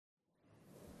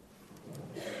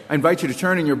I invite you to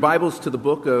turn in your Bibles to the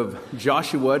book of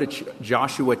Joshua, to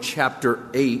Joshua chapter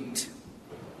 8.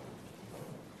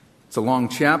 It's a long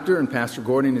chapter, and Pastor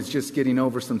Gordon is just getting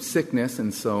over some sickness,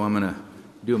 and so I'm going to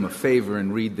do him a favor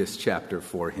and read this chapter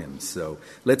for him. So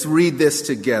let's read this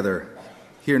together.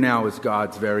 Here now is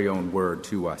God's very own word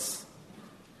to us.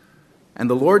 And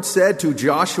the Lord said to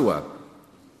Joshua,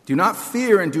 "Do not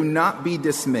fear and do not be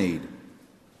dismayed.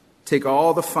 Take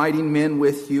all the fighting men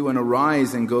with you and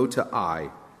arise and go to Ai.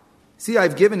 See,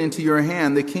 I've given into your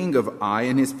hand the king of Ai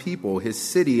and his people, his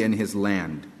city and his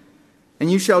land.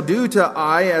 And you shall do to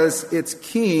Ai as its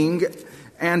king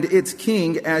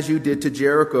as you did to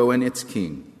Jericho and its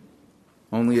king.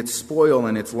 Only its spoil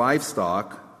and its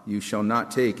livestock you shall not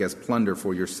take as plunder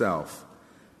for yourself.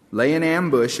 Lay an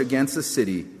ambush against the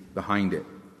city behind it."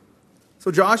 So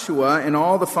Joshua and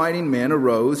all the fighting men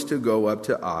arose to go up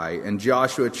to Ai, and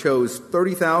Joshua chose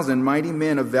 30,000 mighty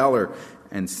men of valor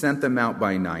and sent them out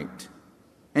by night.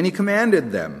 And he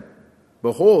commanded them,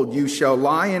 "Behold, you shall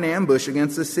lie in ambush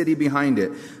against the city behind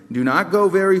it. Do not go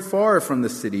very far from the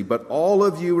city, but all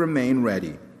of you remain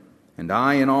ready. And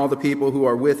I and all the people who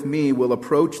are with me will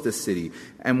approach the city.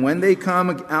 And when they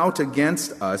come out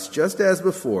against us, just as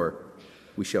before,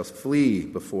 we shall flee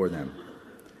before them.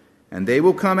 And they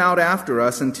will come out after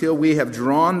us until we have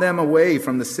drawn them away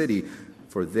from the city.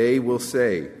 For they will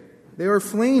say, 'They are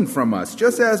fleeing from us,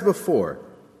 just as before.'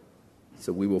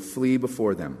 So we will flee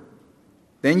before them.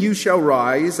 Then you shall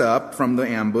rise up from the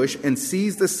ambush and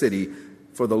seize the city,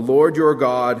 for the Lord your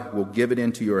God will give it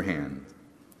into your hand.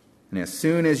 And as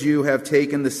soon as you have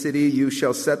taken the city, you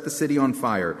shall set the city on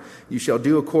fire. You shall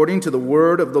do according to the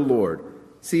word of the Lord.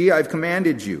 See, I've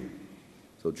commanded you."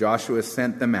 So Joshua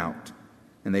sent them out,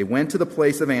 and they went to the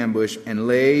place of ambush and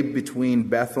lay between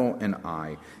Bethel and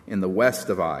Ai, in the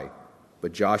west of Ai.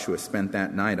 But Joshua spent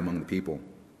that night among the people.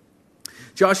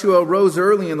 Joshua arose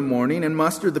early in the morning and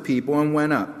mustered the people and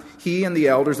went up, he and the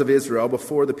elders of Israel,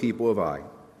 before the people of Ai.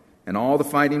 And all the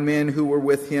fighting men who were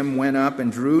with him went up and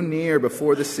drew near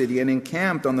before the city and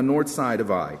encamped on the north side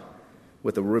of Ai,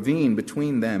 with a ravine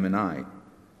between them and Ai.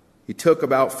 He took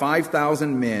about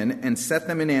 5,000 men and set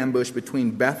them in ambush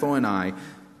between Bethel and Ai,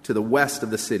 to the west of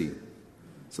the city.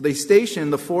 So they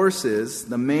stationed the forces,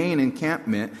 the main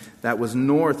encampment that was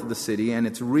north of the city, and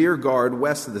its rear guard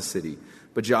west of the city.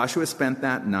 But Joshua spent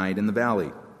that night in the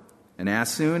valley. And as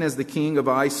soon as the king of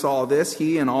Ai saw this,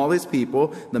 he and all his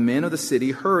people, the men of the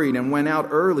city, hurried and went out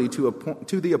early to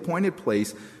the appointed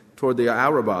place toward the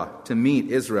Arabah to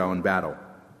meet Israel in battle.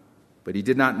 But he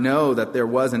did not know that there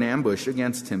was an ambush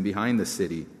against him behind the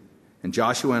city. And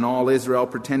Joshua and all Israel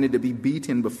pretended to be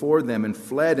beaten before them and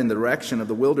fled in the direction of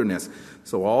the wilderness.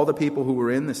 So all the people who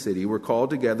were in the city were called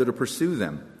together to pursue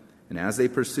them. And as they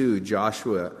pursued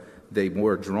Joshua, they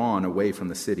were drawn away from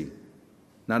the city.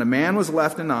 Not a man was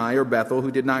left in Ai or Bethel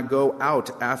who did not go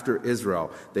out after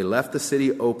Israel. They left the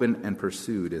city open and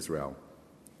pursued Israel.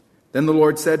 Then the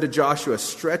Lord said to Joshua,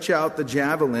 "Stretch out the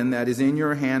javelin that is in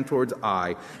your hand towards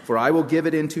Ai, for I will give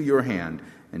it into your hand."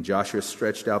 And Joshua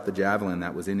stretched out the javelin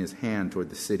that was in his hand toward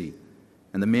the city.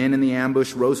 And the men in the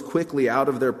ambush rose quickly out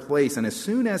of their place, and as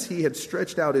soon as he had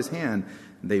stretched out his hand,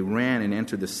 they ran and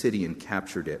entered the city and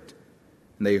captured it.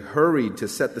 And they hurried to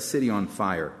set the city on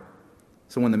fire.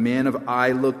 So when the men of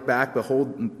Ai looked back,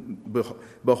 behold,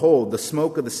 the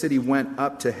smoke of the city went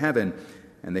up to heaven,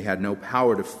 and they had no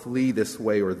power to flee this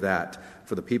way or that,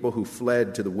 for the people who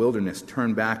fled to the wilderness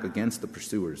turned back against the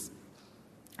pursuers.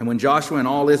 And when Joshua and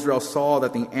all Israel saw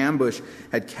that the ambush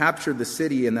had captured the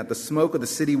city and that the smoke of the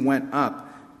city went up,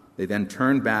 they then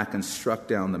turned back and struck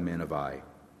down the men of Ai.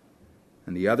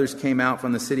 And the others came out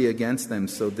from the city against them,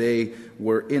 so they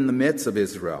were in the midst of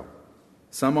Israel,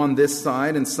 some on this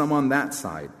side and some on that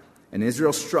side. And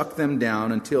Israel struck them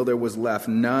down until there was left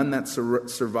none that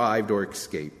survived or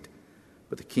escaped.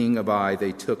 But the king of Ai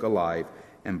they took alive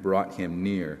and brought him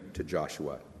near to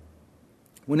Joshua.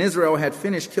 When Israel had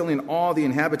finished killing all the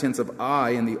inhabitants of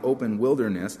Ai in the open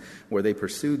wilderness where they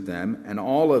pursued them, and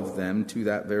all of them to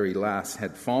that very last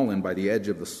had fallen by the edge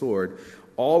of the sword,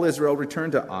 all Israel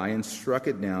returned to Ai and struck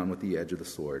it down with the edge of the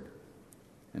sword.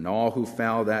 And all who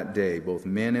fell that day, both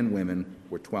men and women,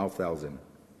 were 12,000,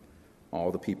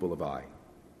 all the people of Ai.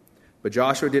 But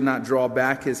Joshua did not draw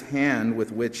back his hand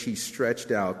with which he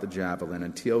stretched out the javelin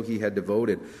until he had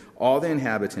devoted all the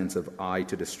inhabitants of Ai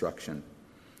to destruction.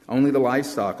 Only the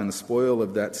livestock and the spoil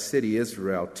of that city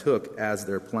Israel took as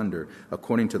their plunder,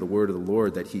 according to the word of the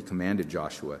Lord that he commanded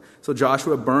Joshua. So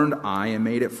Joshua burned Ai and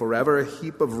made it forever a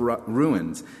heap of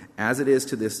ruins, as it is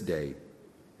to this day.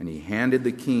 And he hanged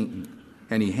the king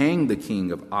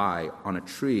of Ai on a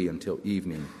tree until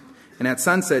evening. And at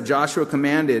sunset Joshua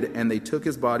commanded, and they took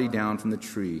his body down from the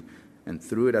tree and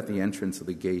threw it at the entrance of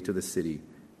the gate of the city,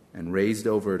 and raised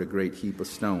over it a great heap of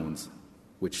stones,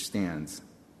 which stands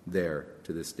there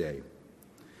to this day.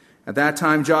 At that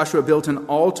time Joshua built an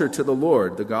altar to the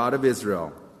Lord, the God of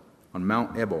Israel, on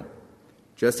Mount Ebal,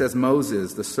 just as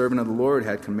Moses, the servant of the Lord,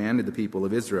 had commanded the people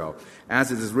of Israel,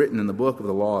 as it is written in the book of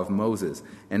the law of Moses,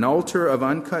 an altar of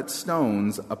uncut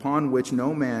stones upon which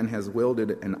no man has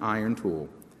wielded an iron tool.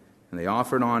 And they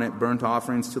offered on it burnt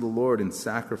offerings to the Lord and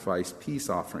sacrificed peace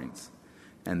offerings.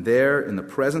 And there, in the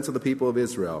presence of the people of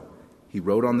Israel, he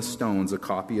wrote on the stones a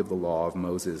copy of the law of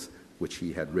Moses, which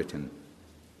he had written.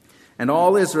 And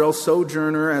all Israel,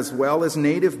 sojourner as well as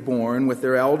native born, with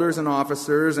their elders and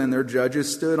officers and their judges,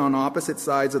 stood on opposite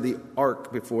sides of the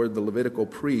ark before the Levitical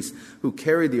priests who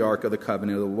carried the ark of the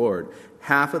covenant of the Lord,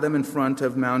 half of them in front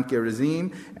of Mount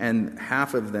Gerizim and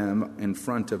half of them in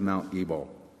front of Mount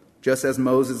Ebal, just as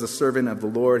Moses, the servant of the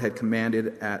Lord, had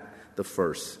commanded at the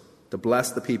first, to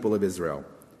bless the people of Israel.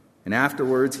 And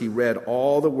afterwards he read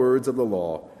all the words of the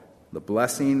law, the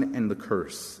blessing and the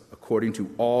curse, according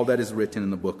to all that is written in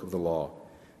the book of the law.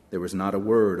 There was not a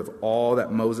word of all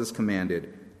that Moses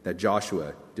commanded that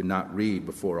Joshua did not read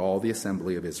before all the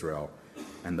assembly of Israel,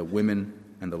 and the women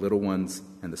and the little ones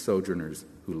and the sojourners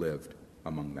who lived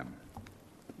among them.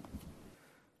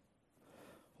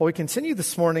 Well, we continue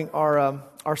this morning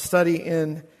our study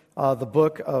in the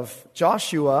book of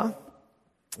Joshua.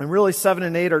 And really 7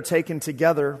 and 8 are taken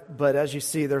together, but as you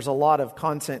see, there's a lot of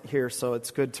content here, so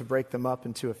it's good to break them up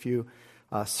into a few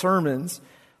sermons.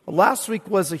 Last week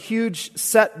was a huge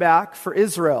setback for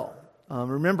Israel.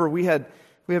 Remember, we have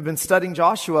been studying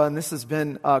Joshua, and this has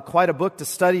been quite a book to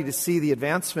study to see the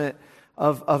advancement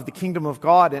of the kingdom of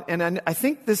God. And I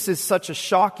think this is such a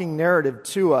shocking narrative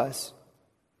to us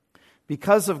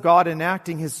because of God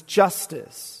enacting His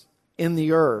justice in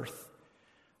the earth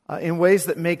in ways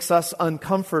that makes us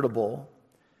uncomfortable.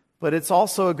 But it's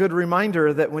also a good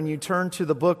reminder that when you turn to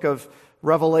the book of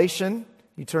Revelation,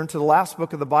 you turn to the last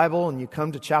book of the Bible, and you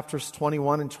come to chapters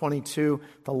 21 and 22,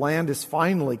 the land is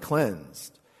finally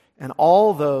cleansed. And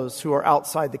all those who are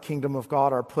outside the kingdom of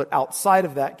God are put outside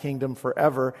of that kingdom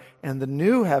forever, and the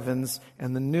new heavens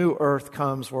and the new earth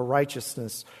comes where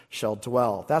righteousness shall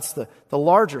dwell. That's the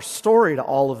larger story to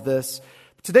all of this.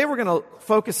 Today we're going to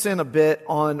focus in a bit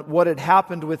on what had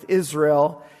happened with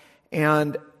Israel,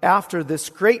 and after this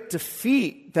great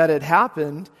defeat that had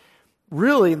happened,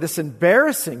 really this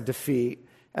embarrassing defeat,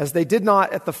 as they did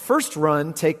not at the first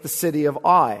run take the city of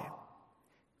Ai.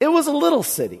 It was a little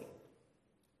city.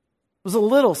 It was a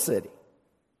little city.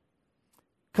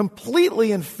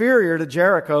 Completely inferior to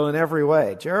Jericho in every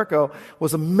way. Jericho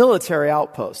was a military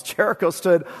outpost. Jericho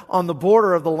stood on the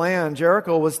border of the land.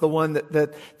 Jericho was the one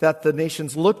that the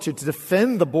nations looked to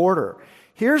defend the border.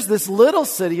 Here's this little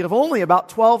city of only about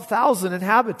 12,000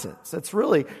 inhabitants. That's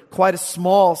really quite a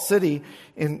small city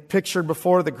pictured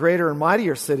before the greater and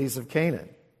mightier cities of Canaan.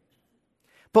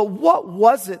 But what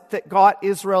was it that got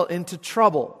Israel into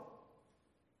trouble?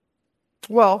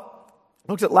 Well,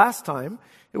 looked at last time.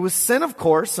 It was sin, of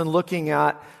course, and looking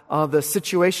at the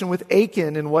situation with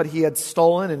Achan and what he had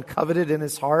stolen and coveted in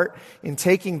his heart in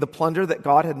taking the plunder that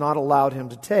God had not allowed him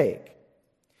to take.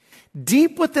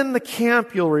 Deep within the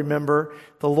camp, you'll remember,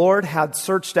 the Lord had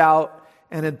searched out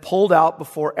and had pulled out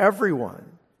before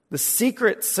everyone the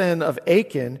secret sin of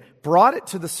Achan, brought it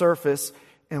to the surface,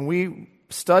 and we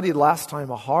studied last time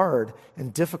a hard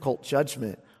and difficult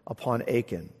judgment upon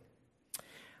Achan.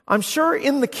 I'm sure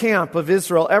in the camp of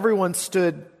Israel, everyone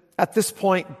stood at this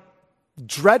point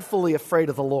dreadfully afraid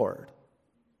of the Lord.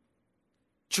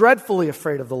 Dreadfully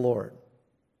afraid of the Lord.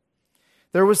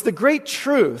 There was the great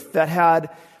truth that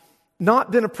had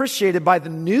not been appreciated by the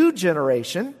new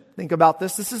generation. Think about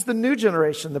this. This is the new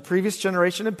generation. The previous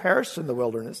generation had perished in the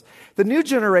wilderness. The new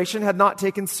generation had not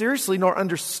taken seriously nor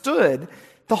understood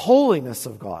the holiness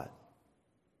of God.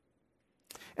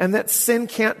 And that sin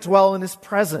can't dwell in His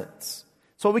presence.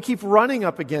 It's what we keep running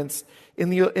up against,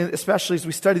 especially as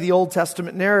we study the Old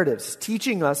Testament narratives,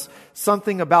 teaching us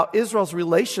something about Israel's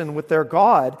relation with their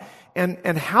God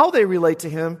and how they relate to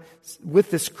Him with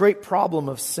this great problem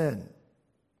of sin.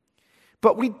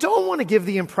 But we don't want to give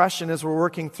the impression as we're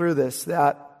working through this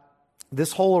that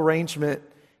this whole arrangement,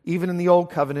 even in the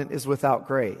Old Covenant, is without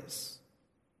grace.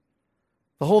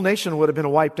 The whole nation would have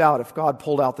been wiped out if God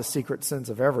pulled out the secret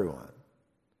sins of everyone.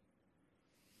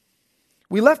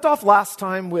 We left off last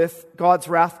time with God's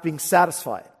wrath being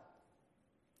satisfied.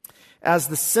 As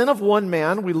the sin of one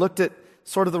man, we looked at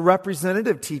sort of the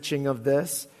representative teaching of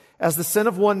this. As the sin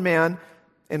of one man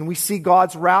And we see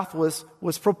God's wrath was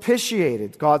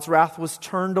propitiated. God's wrath was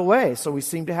turned away. So we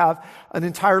seem to have an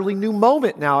entirely new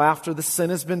moment now after the sin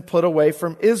has been put away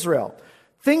from Israel.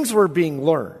 Things were being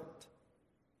learned.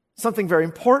 Something very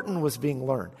important was being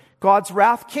learned. God's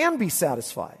wrath can be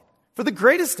satisfied for the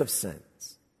greatest of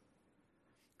sins.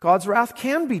 God's wrath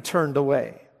can be turned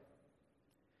away.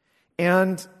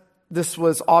 And this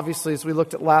was obviously, as we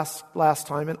looked at last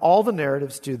time, and all the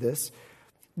narratives do this,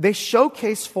 they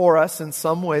showcase for us in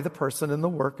some way the person and the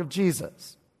work of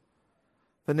Jesus.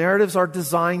 The narratives are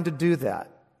designed to do that.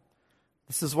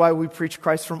 This is why we preach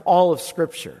Christ from all of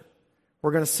Scripture.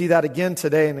 We're going to see that again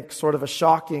today in a sort of a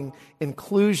shocking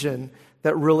inclusion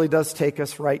that really does take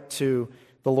us right to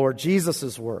the Lord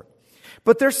Jesus' work.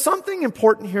 But there's something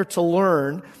important here to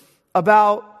learn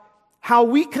about how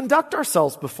we conduct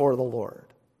ourselves before the Lord,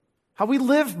 how we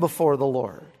live before the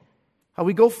Lord, how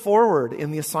we go forward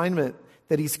in the assignment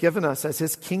that He's given us as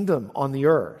His kingdom on the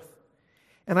earth.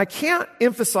 And I can't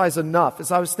emphasize enough, as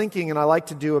I was thinking, and I like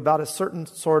to do, about a certain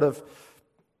sort of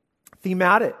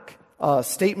thematic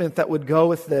statement that would go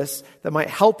with this, that might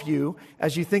help you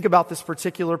as you think about this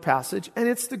particular passage. And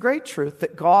it's the great truth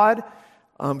that God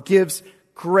gives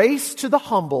grace to the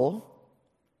humble,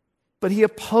 but He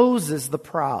opposes the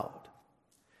proud.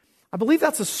 I believe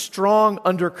that's a strong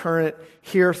undercurrent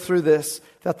here through this,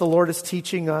 that the Lord is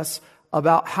teaching us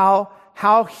about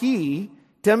how He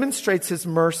demonstrates His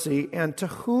mercy and to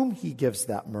whom He gives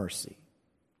that mercy.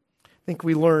 I think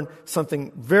we learn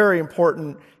something very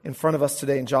important in front of us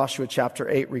today in Joshua chapter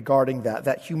 8 regarding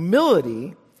that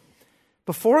humility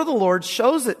before the Lord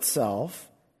shows itself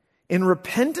in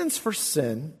repentance for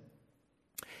sin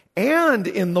and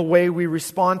in the way we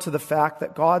respond to the fact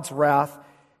that God's wrath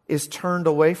is turned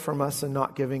away from us and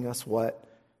not giving us what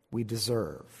we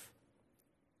deserve.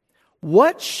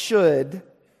 What should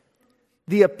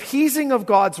the appeasing of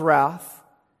God's wrath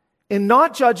in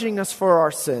not judging us for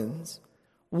our sins,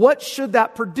 what should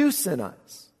that produce in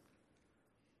us?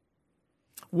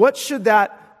 What should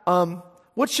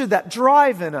that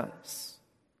drive in us?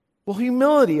 Well,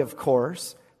 humility, of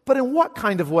course, but in what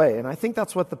kind of way? And I think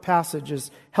that's what the passage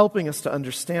is helping us to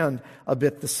understand a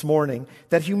bit this morning.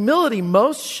 That humility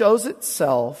most shows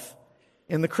itself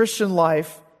in the Christian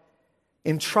life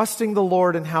in trusting the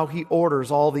Lord and how He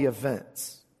orders all the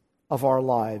events of our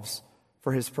lives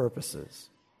for His purposes.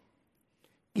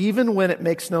 Even when it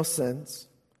makes no sense,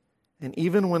 and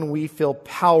even when we feel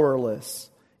powerless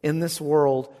in this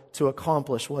world to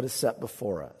accomplish what is set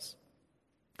before us.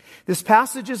 This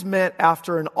passage is meant,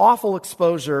 after an awful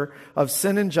exposure of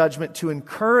sin and judgment, to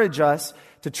encourage us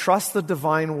to trust the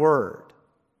divine word.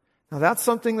 Now, that's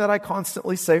something that I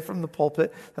constantly say from the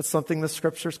pulpit. That's something the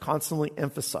Scriptures constantly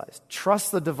emphasize.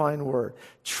 Trust the divine word.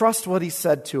 Trust what He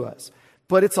said to us.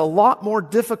 But it's a lot more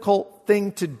difficult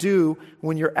thing to do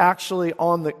when you're actually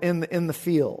in the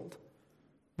field,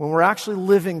 when we're actually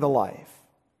living the life.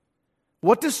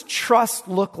 What does trust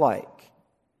look like?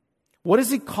 What is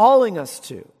He calling us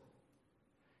to?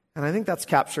 And I think that's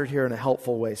captured here in a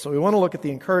helpful way. So we want to look at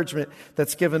the encouragement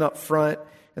that's given up front,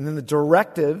 and then the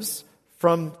directives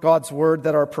from God's word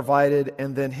that are provided,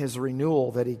 and then His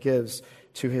renewal that He gives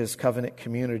to His covenant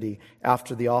community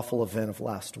after the awful event of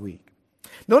last week.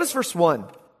 Notice verse 1.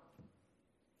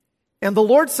 And the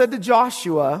Lord said to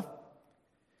Joshua,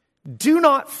 "Do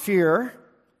not fear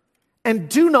and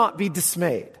do not be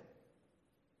dismayed."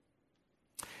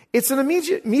 It's an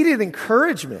immediate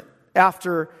encouragement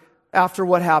after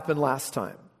what happened last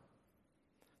time.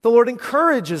 The Lord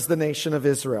encourages the nation of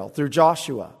Israel through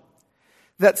Joshua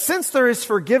that since there is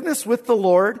forgiveness with the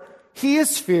Lord, He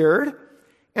is feared,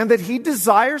 and that He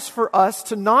desires for us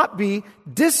to not be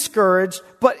discouraged,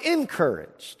 but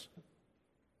encouraged.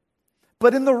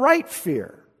 But in the right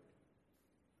fear.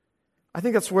 I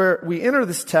think that's where we enter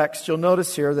this text. You'll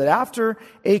notice here that after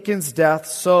Achan's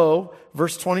death,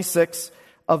 verse 26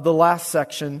 of the last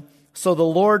section, so the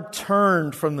Lord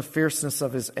turned from the fierceness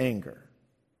of His anger.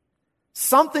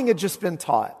 Something had just been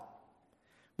taught.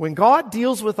 When God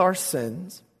deals with our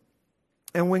sins,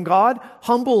 and when God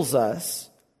humbles us,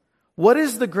 what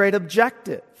is the great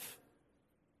objective?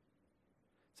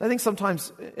 So I think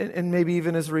sometimes, and maybe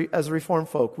even as Reformed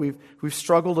folk, we've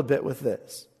struggled a bit with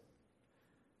this.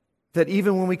 That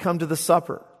even when we come to the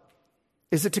supper,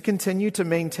 is it to continue to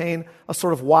maintain a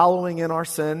sort of wallowing in our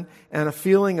sin and a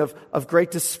feeling of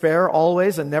great despair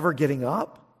always and never getting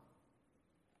up?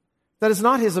 That is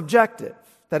not His objective.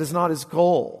 That is not His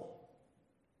goal.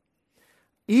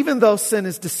 Even though sin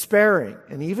is despairing,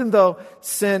 and even though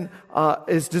sin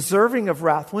is deserving of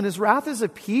wrath, when His wrath is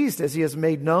appeased as He has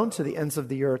made known to the ends of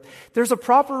the earth, there's a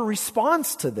proper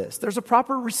response to this. There's a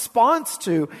proper response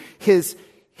to His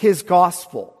his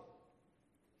gospel.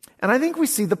 And I think we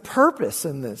see the purpose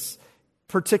in this,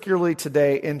 particularly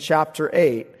today in chapter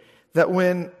 8, that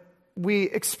when we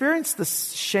experience the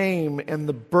shame and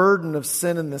the burden of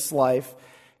sin in this life,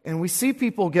 and we see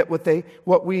people get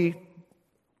what we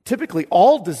typically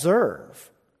all deserve,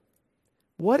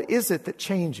 what is it that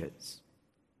changes?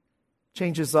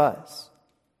 Changes us.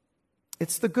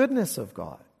 It's the goodness of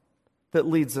God that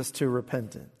leads us to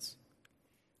repentance.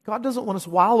 God doesn't want us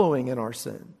wallowing in our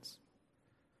sins.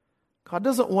 God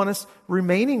doesn't want us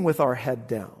remaining with our head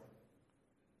down.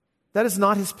 That is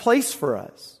not his place for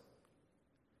us.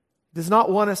 He does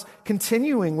not want us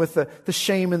continuing with the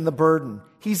shame and the burden.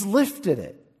 He's lifted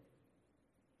it.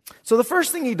 So the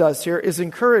first thing he does here is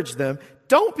encourage them.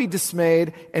 Don't be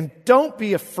dismayed and don't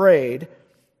be afraid.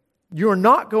 You're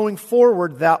not going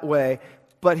forward that way.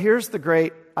 But here's the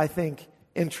great, I think,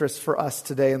 interest for us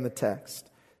today in the text.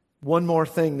 One more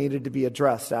thing needed to be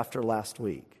addressed after last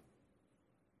week.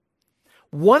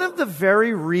 One of the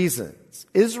very reasons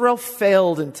Israel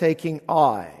failed in taking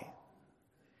Ai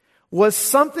was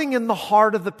something in the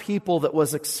heart of the people that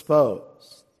was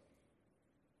exposed.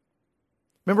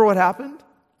 Remember what happened?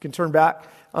 You can turn back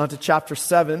to chapter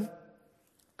 7,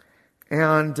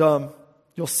 and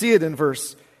you'll see it in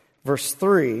verse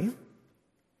 3.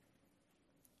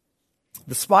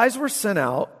 The spies were sent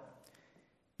out,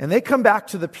 and they come back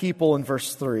to the people in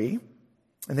verse 3,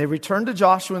 and they returned to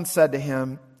Joshua and said to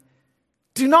him,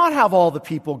 "Do not have all the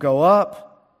people go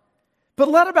up, but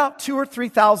let about 2,000 or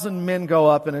 3,000 men go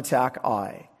up and attack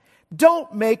Ai.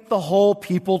 Don't make the whole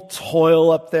people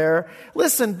toil up there.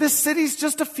 Listen, this city's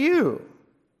just a few."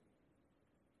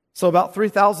 So about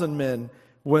 3,000 men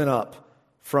went up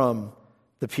from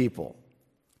the people.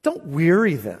 Don't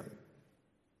weary them.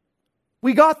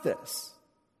 We got this.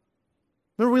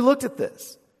 Remember, we looked at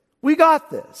this. We got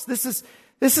this. This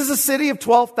is a city of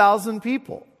 12,000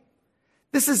 people.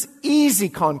 This is easy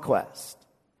conquest.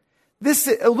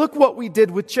 Look what we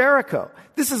did with Jericho.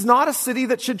 This is not a city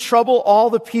that should trouble all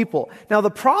the people. Now,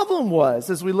 the problem was,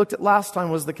 as we looked at last time,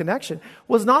 was the connection,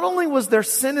 was not only was there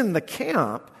sin in the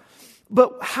camp,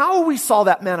 but how we saw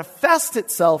that manifest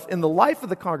itself in the life of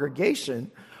the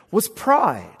congregation was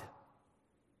pride,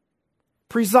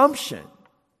 presumption,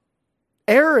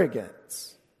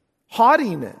 arrogance,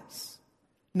 haughtiness,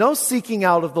 no seeking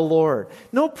out of the Lord,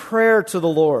 no prayer to the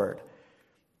Lord.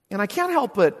 And I can't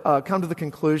help but come to the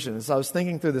conclusion, as I was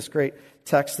thinking through this great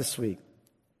text this week,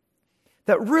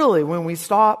 that really when we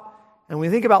stop and we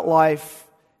think about life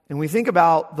and we think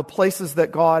about the places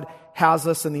that God has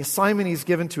us and the assignment he's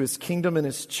given to his kingdom and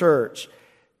his church,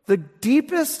 the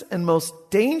deepest and most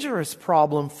dangerous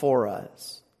problem for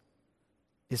us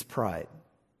is pride.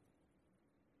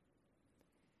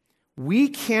 We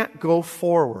can't go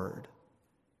forward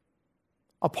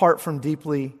apart from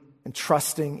deeply and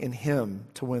trusting in him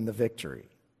to win the victory.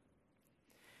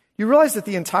 You realize that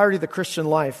the entirety of the Christian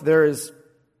life, there is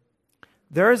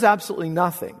absolutely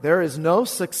nothing. There is no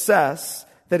success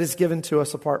that is given to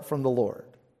us apart from the Lord.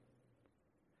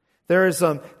 There is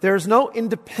no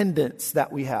independence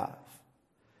that we have.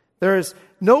 There is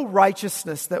no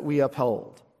righteousness that we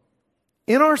uphold.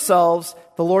 In ourselves,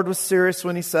 the Lord was serious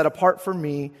when he said, "Apart from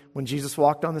me," when Jesus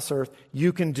walked on this earth,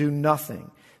 "you can do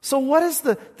nothing." So what is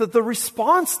the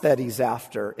response that he's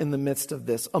after in the midst of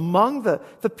this? Among the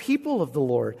people of the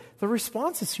Lord, the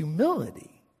response is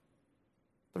humility.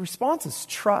 The response is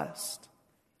trust.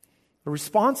 The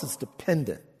response is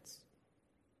dependence.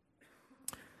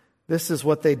 This is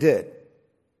what they did.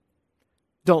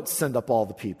 Don't send up all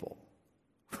the people.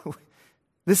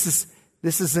 This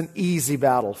is an easy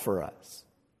battle for us.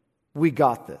 We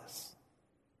got this.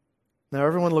 Now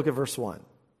everyone look at verse 1.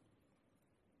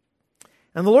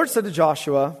 And the Lord said to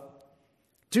Joshua,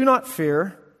 "Do not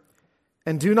fear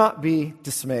and do not be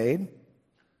dismayed.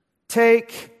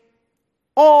 Take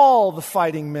all the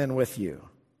fighting men with you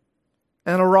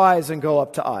and arise and go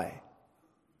up to Ai."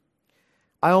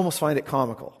 I almost find it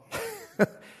comical.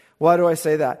 Why do I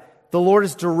say that? The Lord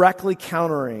is directly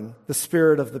countering the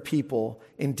spirit of the people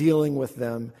in dealing with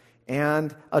them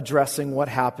and addressing what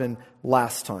happened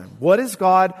last time. What is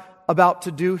God about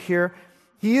to do here?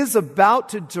 He is about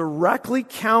to directly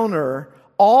counter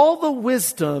all the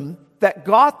wisdom that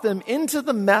got them into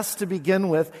the mess to begin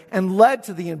with and led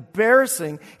to the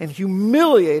embarrassing and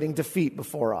humiliating defeat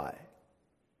before Ai.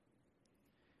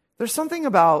 There's something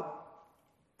about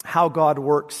how God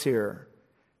works here.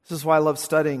 This is why I love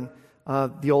studying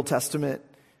the Old Testament.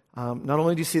 Not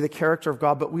only do you see the character of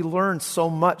God, but we learn so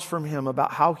much from him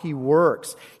about how he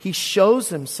works. He shows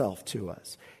himself to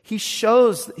us. He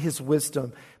shows his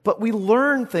wisdom. But we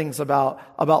learn things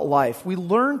about life. We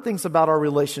learn things about our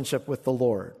relationship with the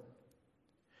Lord.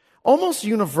 Almost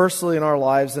universally in our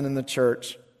lives and in the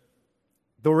church,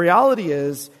 the reality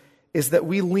is that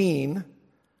we lean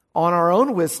on our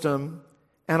own wisdom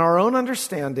and our own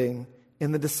understanding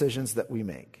in the decisions that we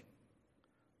make.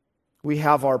 We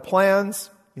have our plans.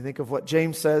 You think of what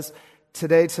James says,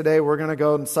 today we're going to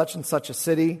go in such and such a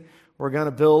city. We're going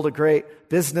to build a great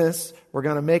business. We're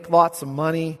going to make lots of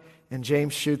money. And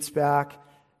James shoots back,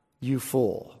 you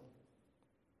fool.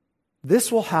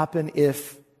 This will happen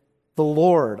if the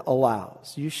Lord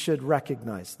allows. You should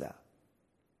recognize that.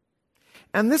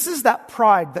 And this is that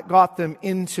pride that got them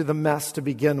into the mess to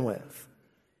begin with.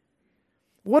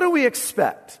 What do we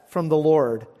expect from the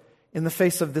Lord in the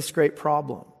face of this great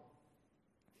problem?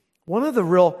 One of the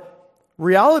real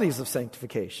realities of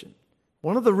sanctification,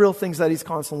 one of the real things that He's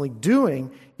constantly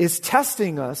doing is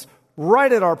testing us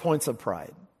right at our points of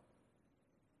pride.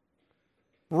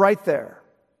 Right there.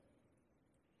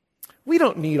 We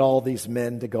don't need all these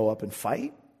men to go up and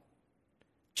fight.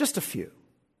 Just a few.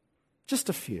 Just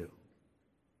a few.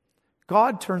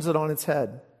 God turns it on its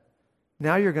head.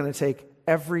 Now you're going to take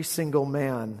every single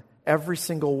man, every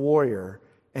single warrior,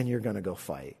 and you're going to go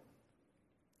fight.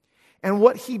 And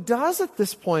what He does at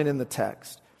this point in the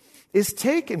text is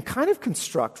take and kind of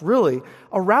construct, really,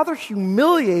 a rather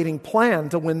humiliating plan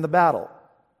to win the battle.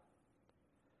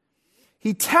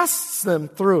 He tests them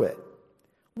through it.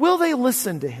 Will they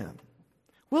listen to Him?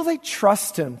 Will they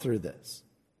trust Him through this?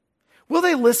 Will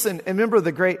they listen? And remember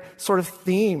the great sort of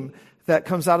theme that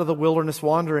comes out of the wilderness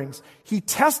wanderings. He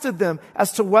tested them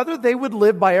as to whether they would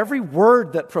live by every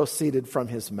word that proceeded from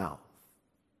His mouth.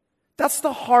 That's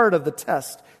the heart of the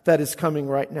test that is coming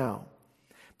right now.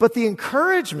 But the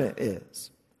encouragement is,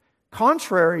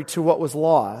 contrary to what was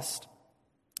lost,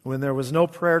 when there was no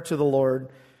prayer to the Lord,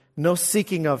 no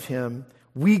seeking of Him,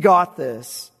 we got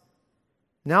this.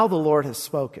 Now the Lord has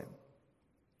spoken.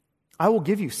 I will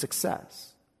give you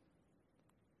success.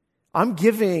 I'm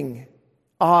giving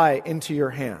Ai into your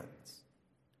hands.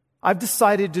 I've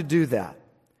decided to do that.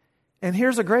 And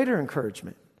here's a greater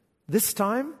encouragement. This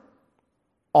time,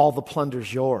 all the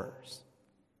plunder's yours.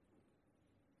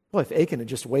 Boy, if Achan had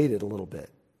just waited a little bit.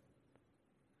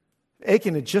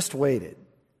 Achan had just waited.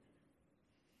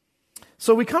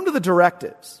 So we come to the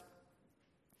directives.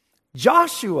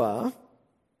 Joshua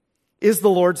is the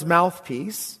Lord's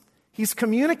mouthpiece. He's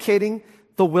communicating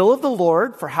the will of the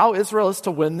Lord for how Israel is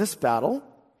to win this battle.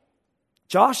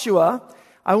 Joshua,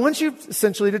 I want you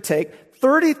essentially to take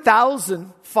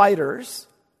 30,000 fighters,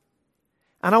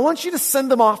 and I want you to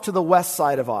send them off to the west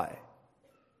side of Ai.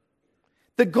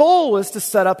 The goal was to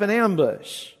set up an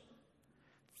ambush.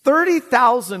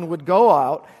 30,000 would go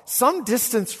out some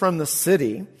distance from the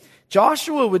city.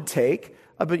 Joshua would take,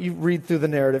 but you read through the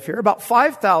narrative here, about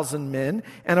 5,000 men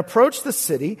and approach the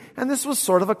city, and this was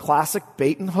sort of a classic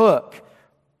bait and hook.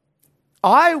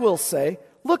 I will say,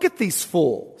 look at these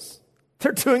fools.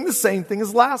 They're doing the same thing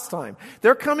as last time.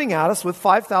 They're coming at us with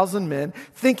 5,000 men,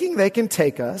 thinking they can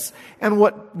take us. And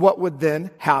what would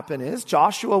then happen is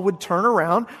Joshua would turn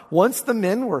around. Once the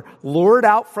men were lured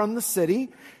out from the city,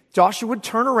 Joshua would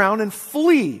turn around and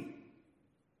flee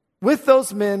with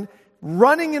those men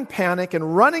running in panic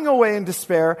and running away in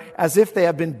despair as if they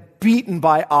had been beaten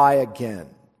by Ai again.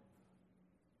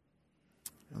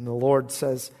 And the Lord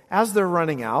says, as they're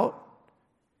running out,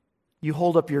 you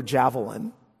hold up your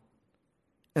javelin.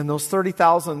 And those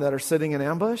 30,000 that are sitting in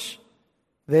ambush,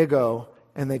 they go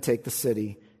and they take the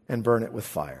city and burn it with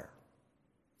fire.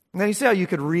 Now you see how you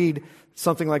could read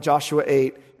something like Joshua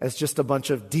 8 as just a bunch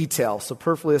of detail,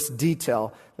 superfluous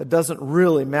detail that doesn't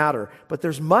really matter. But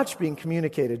there's much being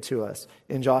communicated to us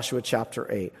in Joshua chapter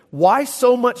 8. Why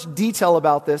so much detail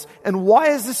about this? And why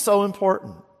is this so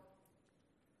important?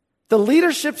 The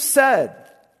leadership said,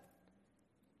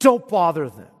 don't bother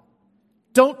them.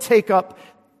 Don't take up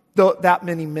that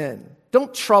many men.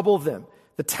 Don't trouble them.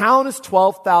 The town is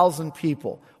 12,000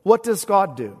 people. What does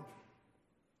God do?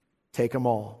 Take them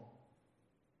all.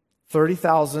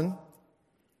 30,000,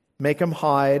 make them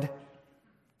hide,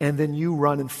 and then you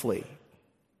run and flee.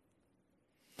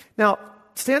 Now,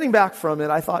 standing back from it,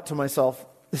 I thought to myself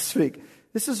this week,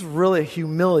 this is really a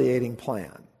humiliating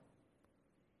plan.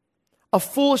 A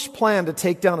foolish plan to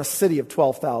take down a city of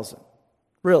 12,000.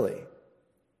 Really.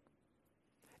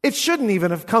 It shouldn't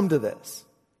even have come to this.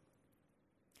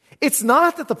 It's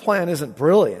not that the plan isn't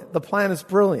brilliant. The plan is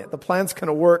brilliant. The plan's going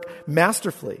to work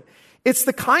masterfully. It's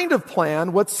the kind of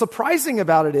plan, what's surprising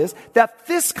about it is that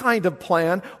this kind of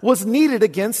plan was needed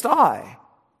against Ai.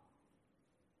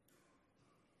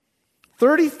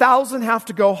 30,000 have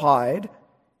to go hide,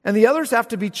 and the others have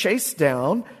to be chased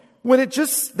down, when they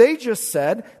just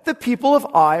said the people of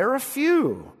Ai are a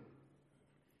few.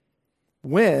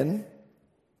 When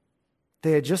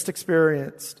they had just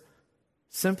experienced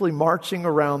simply marching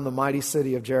around the mighty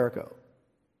city of Jericho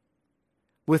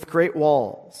with great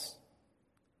walls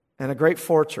and a great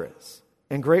fortress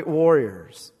and great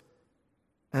warriors.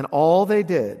 And all they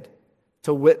did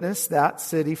to witness that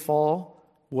city fall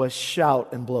was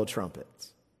shout and blow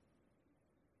trumpets.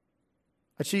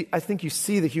 Actually, I think you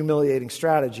see the humiliating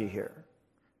strategy here.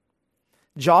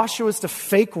 Joshua is to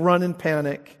fake run and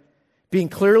panic, being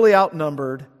clearly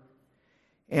outnumbered.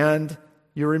 And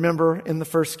you remember in the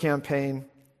first campaign,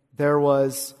 there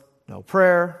was no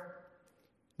prayer,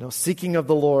 no seeking of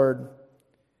the Lord.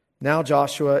 Now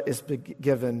Joshua is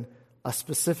given a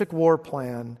specific war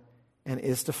plan and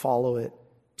is to follow it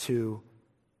to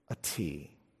a T.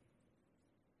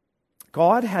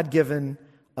 God had given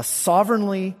a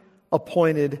sovereignly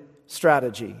appointed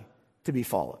strategy to be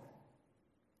followed.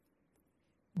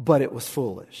 But it was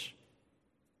foolish.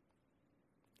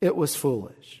 It was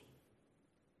foolish.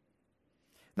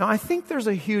 Now, I think there's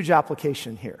a huge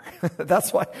application here.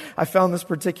 That's why I found this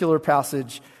particular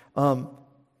passage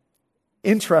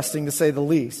interesting, to say the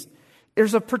least.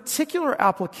 There's a particular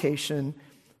application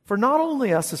for not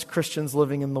only us as Christians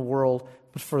living in the world,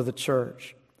 but for the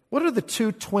church. What are the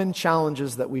two twin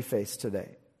challenges that we face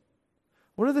today?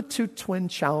 What are the two twin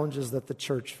challenges that the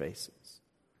church faces?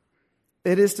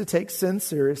 It is to take sin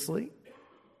seriously.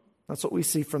 That's what we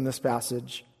see from this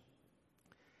passage.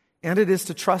 And it is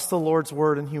to trust the Lord's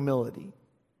word in humility.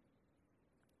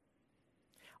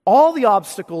 All the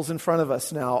obstacles in front of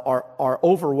us now are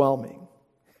overwhelming.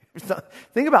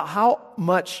 Think about how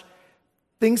much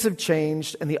things have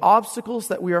changed, and the obstacles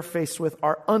that we are faced with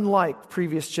are unlike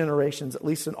previous generations, at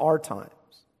least in our times.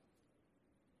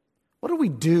 What do we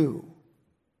do?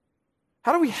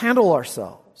 How do we handle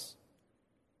ourselves?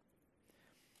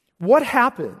 What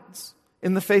happens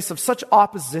in the face of such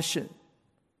opposition?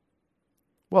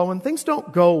 Well, when things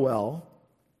don't go well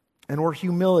and we're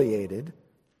humiliated,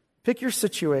 pick your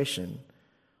situation.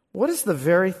 What is the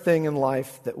very thing in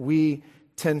life that we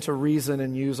tend to reason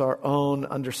and use our own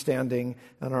understanding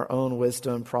and our own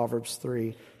wisdom, Proverbs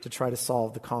 3, to try to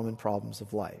solve the common problems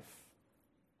of life?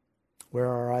 Where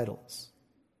are our idols?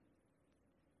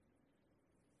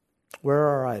 Where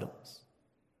are our idols?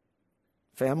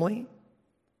 Family?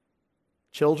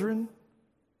 Children?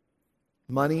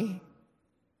 Money?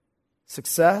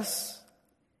 Success?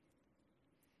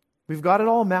 We've got it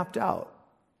all mapped out.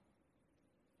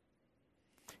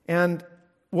 And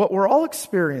what we're all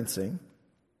experiencing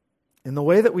in the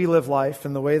way that we live life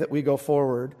and the way that we go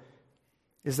forward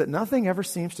is that nothing ever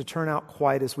seems to turn out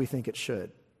quite as we think it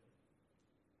should.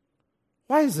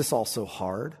 Why is this all so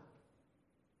hard?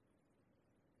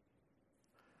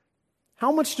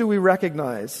 How much do we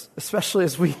recognize, especially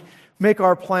as we make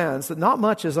our plans, that not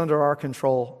much is under our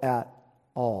control at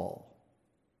all?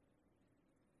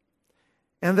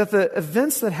 And that the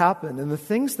events that happen and the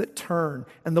things that turn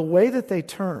and the way that they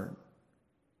turn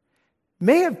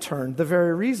may have turned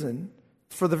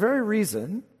for the very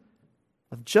reason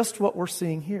of just what we're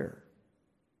seeing here.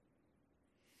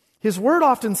 His word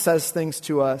often says things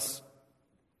to us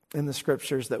in the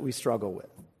scriptures that we struggle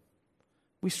with.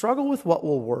 We struggle with what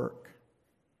will work.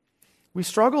 We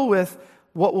struggle with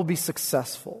what will be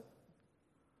successful.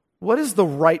 What is the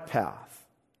right path?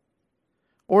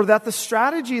 Or that the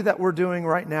strategy that we're doing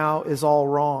right now is all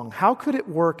wrong. How could it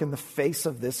work in the face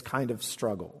of this kind of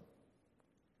struggle?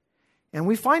 And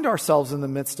we find ourselves in the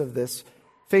midst of this,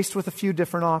 faced with a few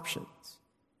different options.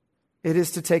 It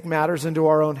is to take matters into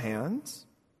our own hands,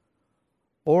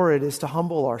 or it is to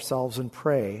humble ourselves and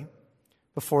pray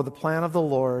before the plan of the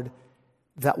Lord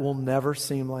that will never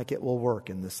seem like it will work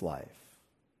in this life.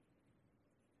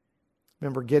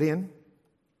 Remember Gideon?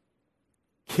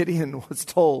 Gideon was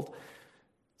told,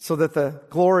 so that the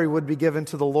glory would be given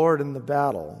to the Lord in the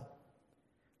battle,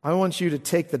 I want you to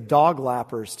take the dog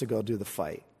lappers to go do the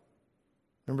fight.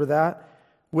 Remember that?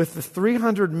 With the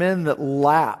 300 men that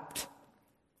lapped,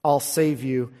 I'll save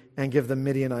you and give the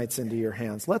Midianites into your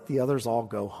hands. Let the others all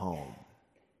go home.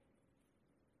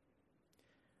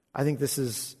 I think this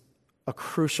is a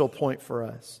crucial point for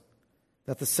us,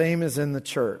 that the same is in the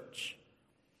church.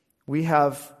 We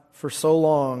have for so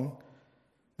long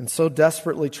and so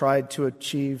desperately tried to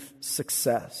achieve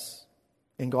success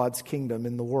in God's kingdom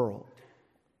in the world.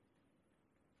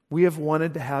 We have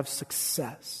wanted to have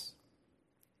success.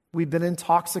 We've been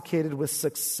intoxicated with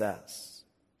success.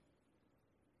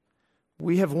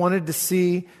 We have wanted to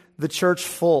see the church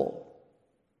full.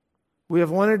 We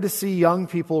have wanted to see young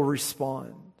people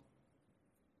respond.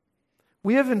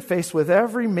 We have been faced with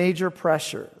every major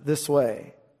pressure this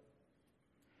way.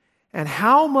 And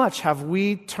how much have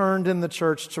we turned in the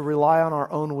church to rely on our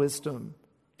own wisdom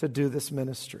to do this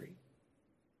ministry?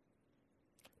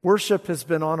 Worship has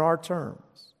been on our terms.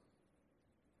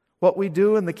 What we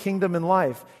do in the kingdom and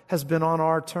life has been on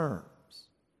our terms.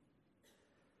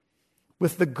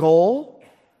 With the goal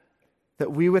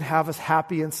that we would have a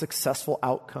happy and successful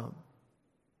outcome.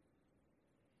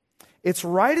 It's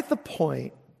right at the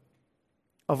point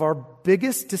of our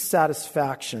biggest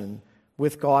dissatisfaction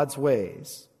with God's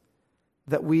ways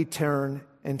that we turn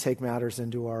and take matters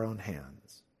into our own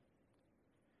hands.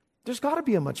 There's got to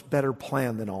be a much better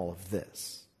plan than all of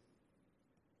this.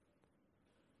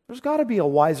 There's got to be a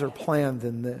wiser plan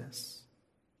than this.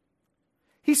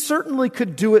 He certainly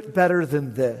could do it better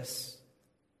than this.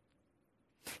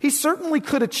 He certainly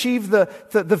could achieve the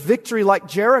victory like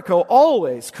Jericho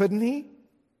always, couldn't he?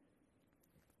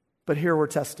 But here we're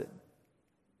tested.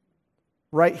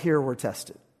 Right here we're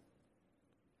tested.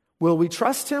 Will we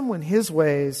trust him when his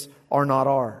ways are not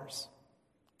ours?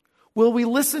 Will we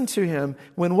listen to him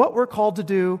when what we're called to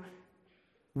do,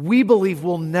 we believe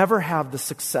will never have the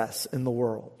success in the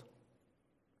world?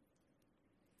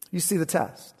 You see the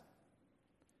test.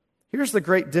 Here's the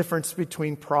great difference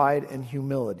between pride and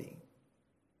humility.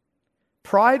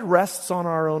 Pride rests on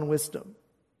our own wisdom.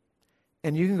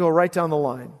 And you can go right down the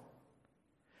line.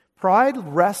 Pride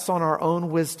rests on our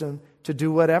own wisdom to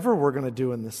do whatever we're going to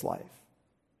do in this life.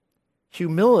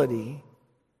 Humility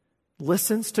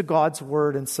listens to God's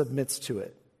word and submits to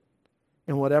it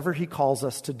in whatever he calls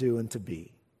us to do and to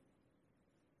be.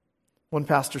 One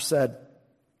pastor said,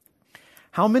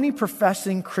 "How many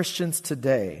professing Christians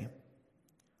today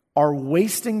are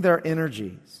wasting their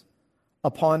energies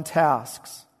upon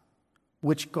tasks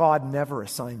which God never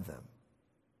assigned them?"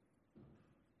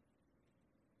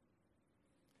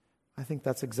 I think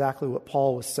that's exactly what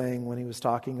Paul was saying when he was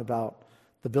talking about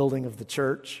the building of the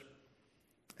church.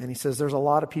 And he says there's a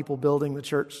lot of people building the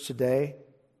church today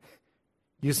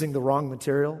using the wrong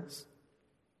materials.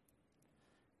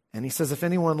 And he says if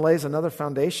anyone lays another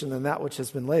foundation than that which has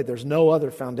been laid, there's no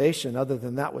other foundation other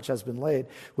than that which has been laid,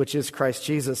 which is Christ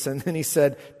Jesus. And then he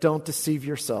said, don't deceive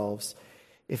yourselves.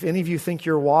 If any of you think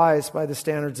you're wise by the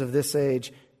standards of this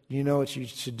age, you know what you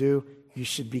should do? You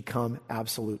should become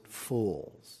absolute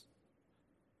fools,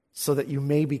 so that you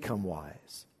may become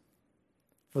wise.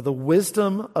 For the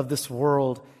wisdom of this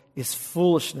world is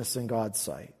foolishness in God's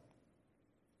sight.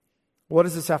 What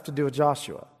does this have to do with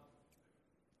Joshua?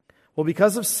 Well,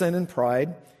 because of sin and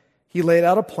pride, he laid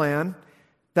out a plan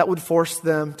that would force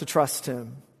them to trust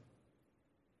him.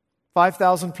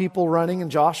 5,000 people running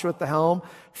and Joshua at the helm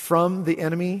from the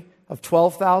enemy of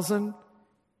 12,000,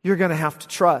 you're going to have to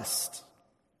trust.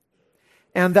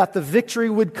 And that the victory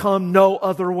would come no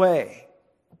other way.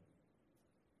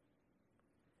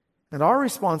 And our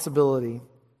responsibility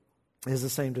is the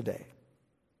same today.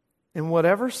 In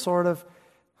whatever sort of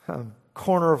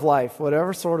corner of life,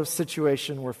 whatever sort of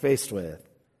situation we're faced with,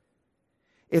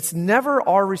 it's never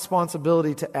our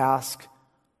responsibility to ask,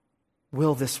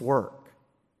 will this work?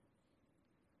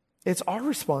 It's our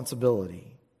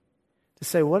responsibility to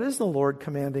say, what is the Lord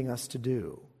commanding us to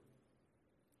do?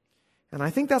 And I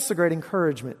think that's the great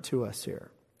encouragement to us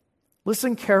here.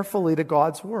 Listen carefully to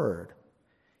God's word,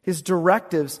 his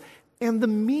directives, and the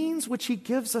means which he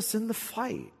gives us in the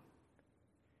fight.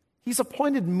 He's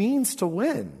appointed means to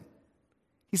win.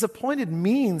 He's appointed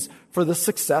means for the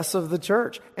success of the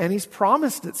church, and he's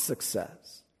promised its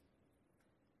success.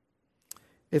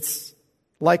 It's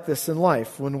like this in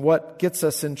life when what gets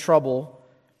us in trouble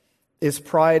is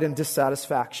pride and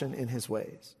dissatisfaction in his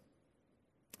ways.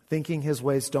 Thinking his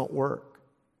ways don't work.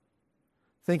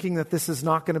 Thinking that this is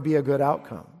not going to be a good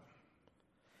outcome.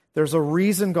 There's a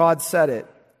reason God said it.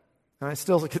 And I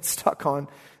still get stuck on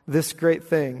this great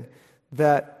thing,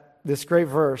 that this great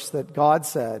verse that God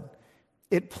said,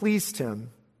 it pleased him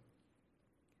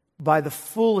by the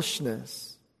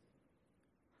foolishness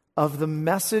of the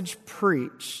message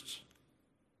preached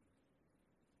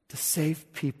to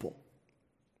save people.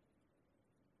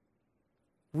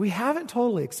 We haven't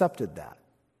totally accepted that.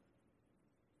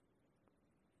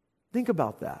 Think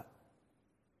about that.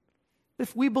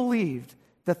 If we believed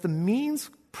that the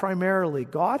means primarily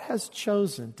God has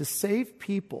chosen to save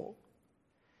people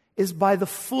is by the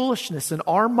foolishness in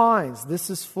our minds, this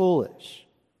is foolish,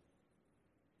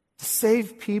 to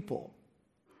save people,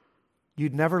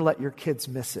 you'd never let your kids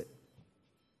miss it.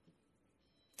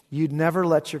 You'd never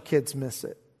let your kids miss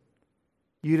it.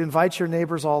 You'd invite your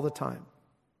neighbors all the time.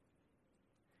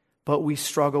 But we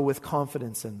struggle with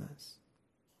confidence in this.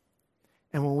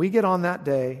 And when we get on that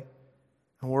day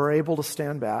and we're able to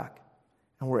stand back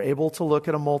and we're able to look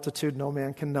at a multitude no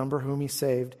man can number whom he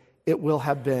saved, it will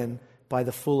have been by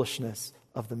the foolishness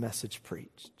of the message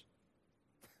preached.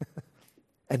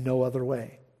 And no other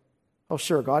way. Oh,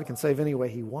 sure, God can save any way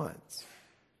he wants.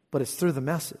 but it's through the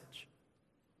message.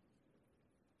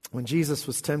 When Jesus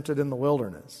was tempted in the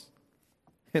wilderness,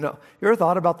 you ever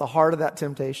thought about the heart of that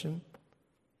temptation?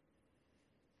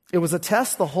 It was a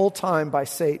test the whole time by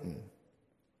Satan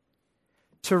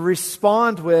to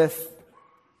respond with,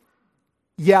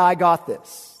 yeah, I got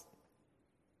this.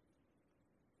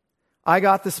 I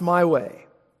got this my way,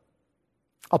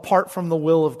 apart from the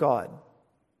will of God.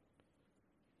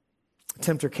 The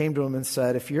tempter came to him and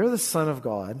said, if you're the Son of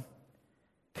God,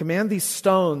 command these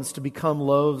stones to become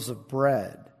loaves of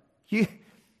bread. You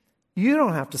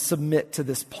don't have to submit to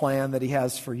this plan that he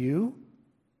has for you.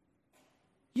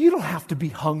 You don't have to be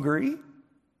hungry.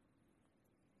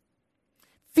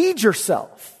 Feed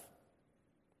yourself.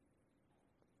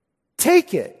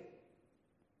 Take it.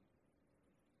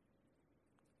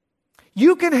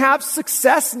 You can have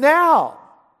success now.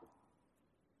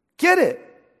 Get it.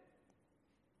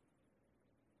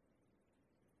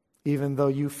 Even though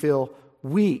you feel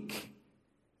weak,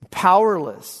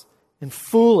 powerless, and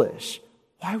foolish,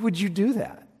 why would you do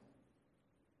that?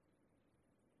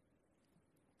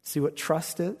 See what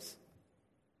trust is?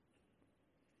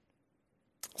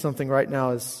 Something right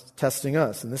now is testing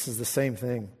us, and this is the same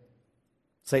thing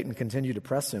Satan continued to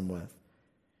press him with.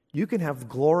 You can have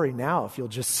glory now if you'll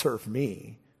just serve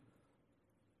me.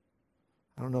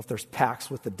 I don't know if there's pacts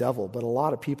with the devil, but a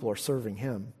lot of people are serving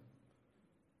him.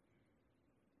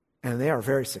 And they are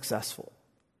very successful.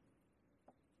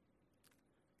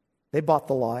 They bought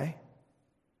the lie.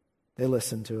 They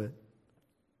listened to it.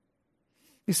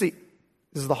 You see,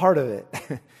 this is the heart of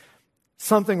it.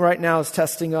 Something right now is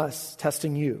testing us,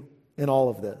 testing you in all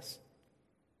of this.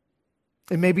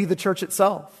 It may be the church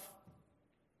itself.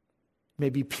 It may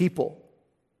be people.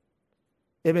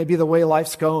 It may be the way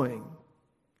life's going.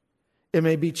 It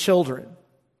may be children.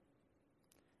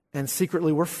 And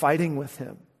secretly we're fighting with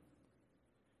him.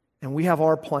 And we have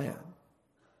our plan.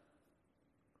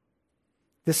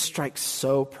 This strikes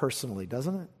so personally,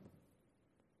 doesn't it?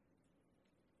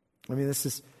 I mean, this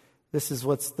is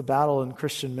what's the battle in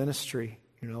Christian ministry,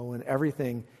 when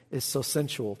everything is so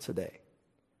sensual today.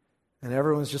 And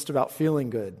everyone's just about feeling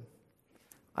good.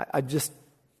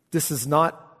 This is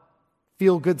not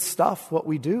feel good stuff, what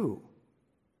we do.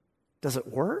 Does it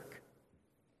work?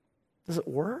 Does it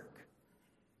work?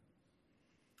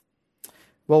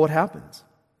 Well, what happens?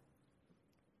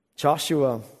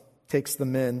 Joshua takes the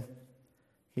men.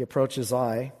 He approaches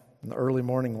Ai in the early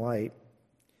morning light.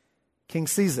 King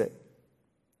sees it.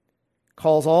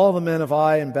 Calls all the men of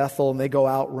Ai and Bethel, and they go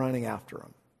out running after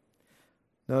him.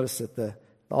 Notice that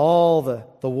all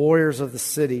the warriors of the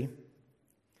city.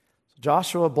 So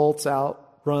Joshua bolts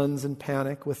out, runs in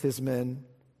panic with his men,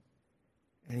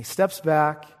 and he steps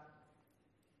back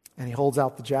and he holds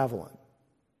out the javelin.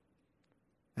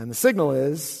 And the signal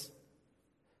is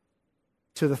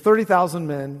to the 30,000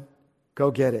 men,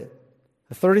 go get it.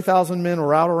 The 30,000 men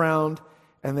rout around,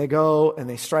 and they go and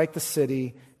they strike the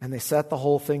city, and they set the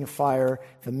whole thing afire.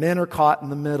 The men are caught in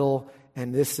the middle,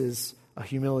 and this is a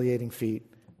humiliating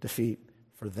defeat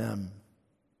for them.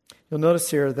 You'll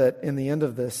notice here that in the end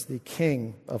of this, the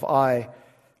king of Ai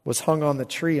was hung on the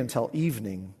tree until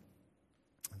evening.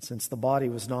 And since the body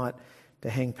was not to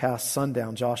hang past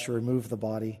sundown, Joshua removed the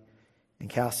body and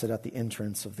cast it at the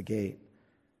entrance of the gate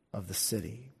of the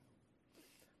city.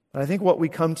 But I think what we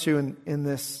come to in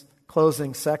this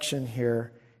closing section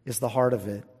here is the heart of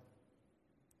it.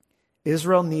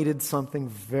 Israel needed something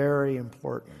very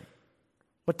important.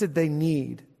 What did they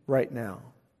need right now?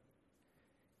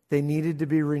 They needed to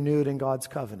be renewed in God's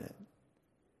covenant.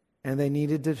 And they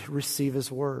needed to receive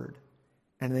His word.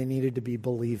 And they needed to be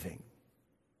believing.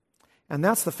 And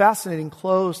that's the fascinating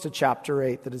close to chapter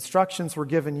 8. The instructions were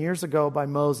given years ago by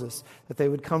Moses that they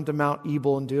would come to Mount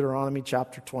Ebal in Deuteronomy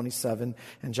chapter 27,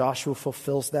 and Joshua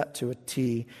fulfills that to a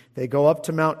T. They go up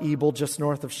to Mount Ebal just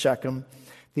north of Shechem.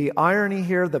 The irony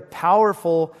here, the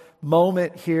powerful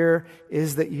moment here,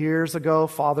 is that years ago,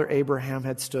 Father Abraham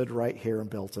had stood right here and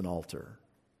built an altar.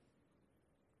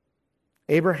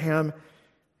 Abraham,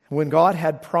 when God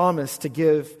had promised to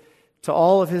give to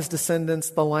all of his descendants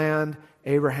the land,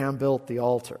 Abraham built the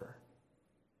altar.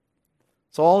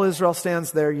 So all Israel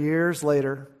stands there years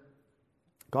later.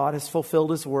 God has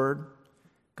fulfilled His word.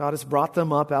 God has brought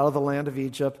them up out of the land of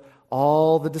Egypt,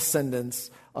 all the descendants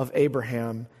of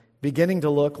Abraham, beginning to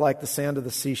look like the sand of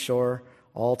the seashore,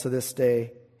 all to this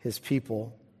day, His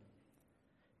people.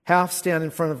 Half stand in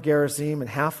front of Gerizim and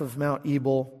half of Mount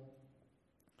Ebal.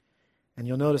 And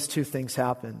you'll notice two things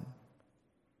happen.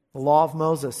 The law of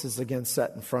Moses is again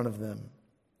set in front of them.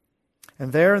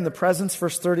 And there in the presence,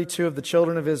 verse 32, of the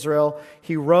children of Israel,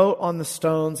 he wrote on the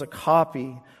stones a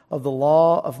copy of the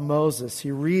law of Moses,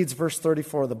 he reads verse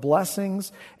 34, the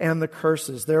blessings and the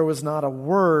curses. There was not a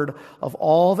word of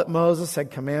all that Moses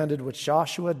had commanded which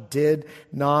Joshua did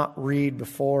not read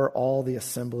before all the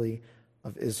assembly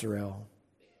of Israel.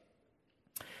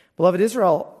 Beloved,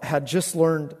 Israel had just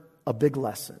learned a big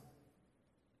lesson.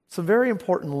 Some very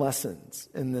important lessons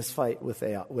in this fight with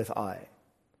Ai.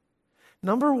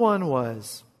 Number one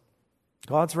was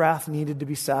God's wrath needed to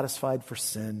be satisfied for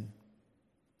sin.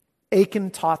 Achan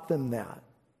taught them that.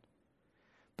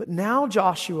 But now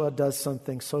Joshua does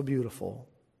something so beautiful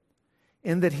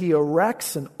in that he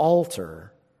erects an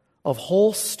altar of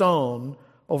whole stone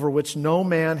over which no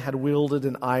man had wielded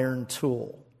an iron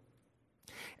tool.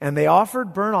 And they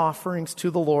offered burnt offerings to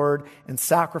the Lord and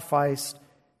sacrificed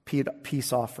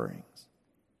peace offerings.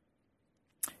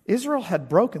 Israel had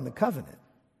broken the covenant.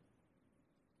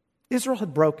 Israel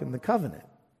had broken the covenant.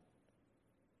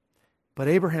 But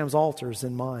Abraham's altar is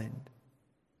in mind.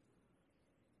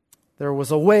 There was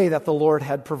a way that the Lord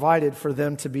had provided for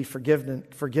them to be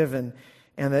forgiven,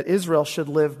 and that Israel should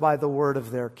live by the word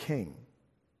of their king.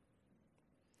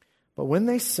 But when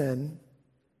they sin,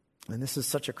 and this is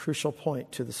such a crucial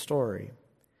point to the story,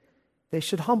 they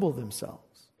should humble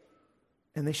themselves,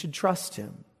 and they should trust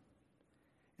him,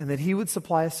 and that he would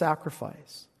supply a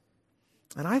sacrifice.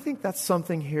 And I think that's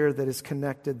something here that is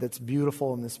connected, that's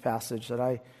beautiful in this passage that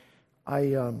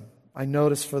I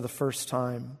noticed for the first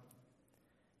time.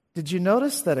 Did you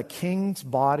notice that a king's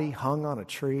body hung on a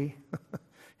tree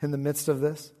in the midst of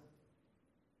this?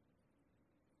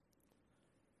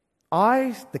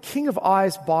 The king of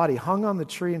Ai's body hung on the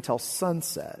tree until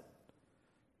sunset.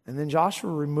 And then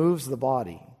Joshua removes the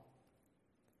body.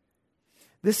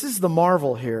 This is the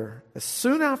marvel here. As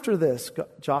soon after this,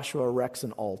 Joshua erects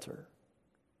an altar.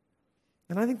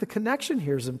 And I think the connection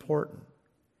here is important.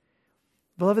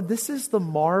 Beloved, this is the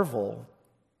marvel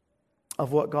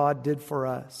of what God did for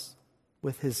us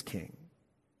with his king.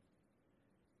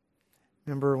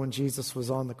 Remember when Jesus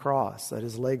was on the cross, that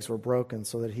his legs were broken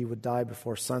so that he would die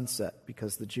before sunset,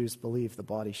 because the Jews believed the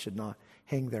body should not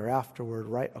hang there afterward,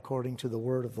 right according to the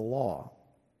word of the law.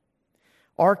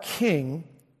 Our king,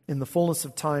 in the fullness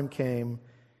of time, came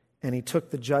and he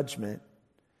took the judgment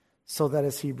so that,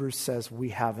 as Hebrews says, we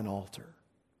have an altar.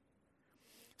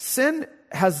 Sin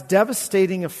has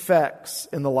devastating effects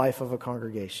in the life of a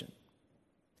congregation.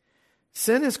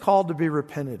 Sin is called to be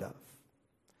repented of.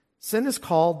 Sin is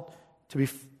called to be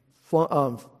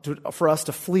for us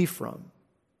to flee from.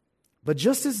 But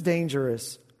just as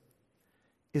dangerous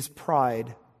is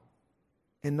pride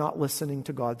in not listening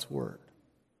to God's word.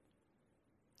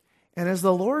 And as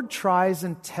the Lord tries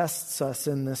and tests us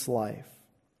in this life,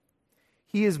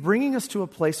 he is bringing us to a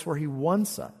place where he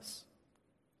wants us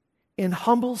in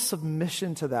humble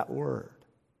submission to that word.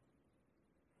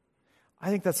 I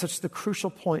think that's such the crucial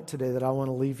point today that I want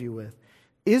to leave you with.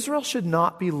 Israel should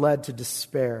not be led to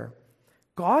despair.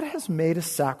 God has made a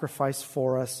sacrifice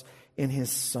for us in his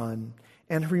Son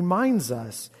and reminds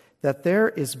us that there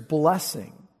is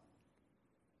blessing.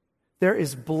 There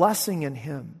is blessing in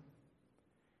him,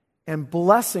 and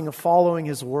blessing of following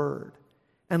his word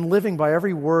and living by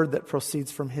every word that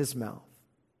proceeds from his mouth.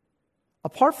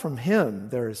 Apart from him,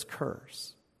 there is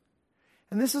curse.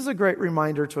 And this is a great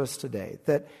reminder to us today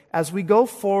that as we go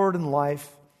forward in life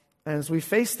and as we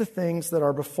face the things that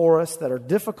are before us that are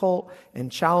difficult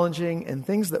and challenging and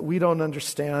things that we don't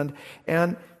understand,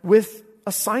 and with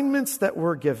assignments that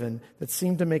we're given that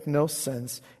seem to make no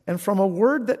sense, and from a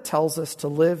word that tells us to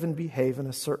live and behave in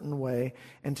a certain way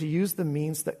and to use the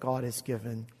means that God has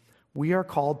given, we are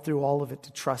called through all of it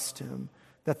to trust him,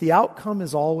 that the outcome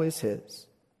is always his,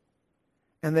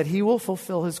 and that he will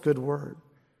fulfill his good word.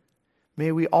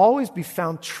 May we always be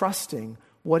found trusting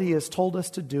what he has told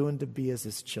us to do and to be as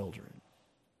his children.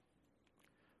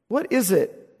 What is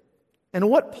it, and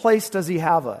what place does he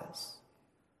have us,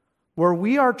 where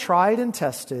we are tried and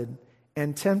tested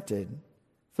and tempted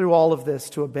through all of this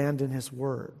to abandon his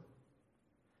word?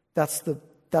 That's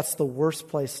the worst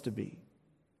place to be.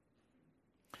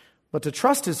 But to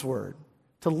trust his word,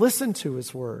 to listen to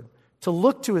his word, to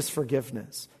look to his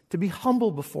forgiveness, to be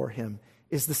humble before him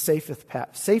is the safest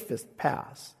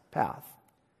path.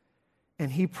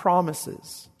 And he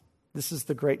promises, this is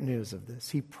the great news of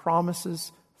this, he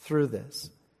promises through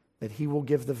this that he will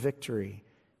give the victory,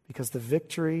 because the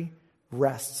victory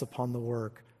rests upon the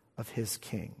work of his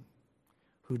King,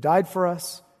 who died for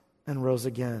us and rose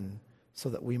again so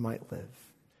that we might live.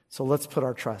 So let's put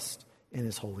our trust in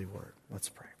his holy word. Let's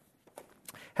pray.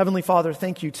 Heavenly Father,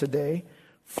 thank you today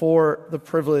for the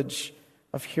privilege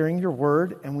of hearing your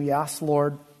word, and we ask,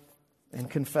 Lord, and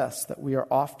confess that we are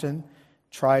often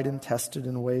tried and tested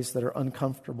in ways that are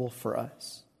uncomfortable for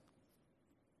us.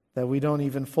 that we don't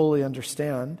even fully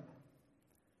understand,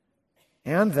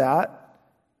 and that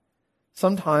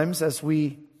sometimes as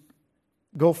we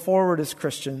go forward as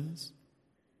Christians,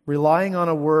 relying on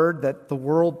a word that the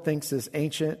world thinks is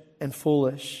ancient and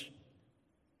foolish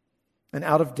and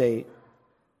out of date,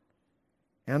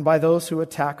 and by those who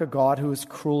attack a God who is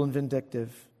cruel and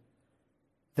vindictive,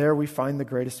 there we find the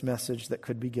greatest message that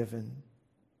could be given.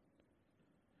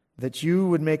 That you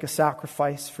would make a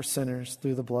sacrifice for sinners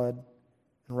through the blood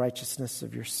and righteousness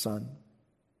of your Son.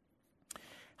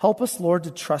 Help us, Lord,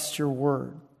 to trust your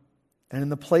word, and in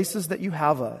the places that you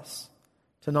have us,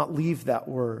 to not leave that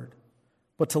word,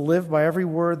 but to live by every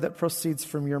word that proceeds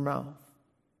from your mouth.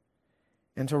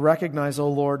 And to recognize, O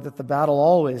Lord, that the battle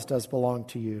always does belong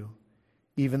to you,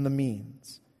 even the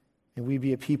means. May we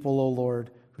be a people, O Lord,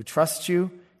 who trust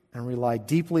you and rely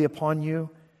deeply upon you,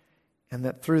 and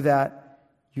that through that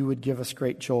you would give us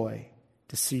great joy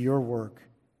to see your work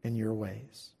and your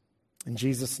ways. In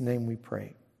Jesus' name we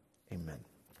pray. Amen.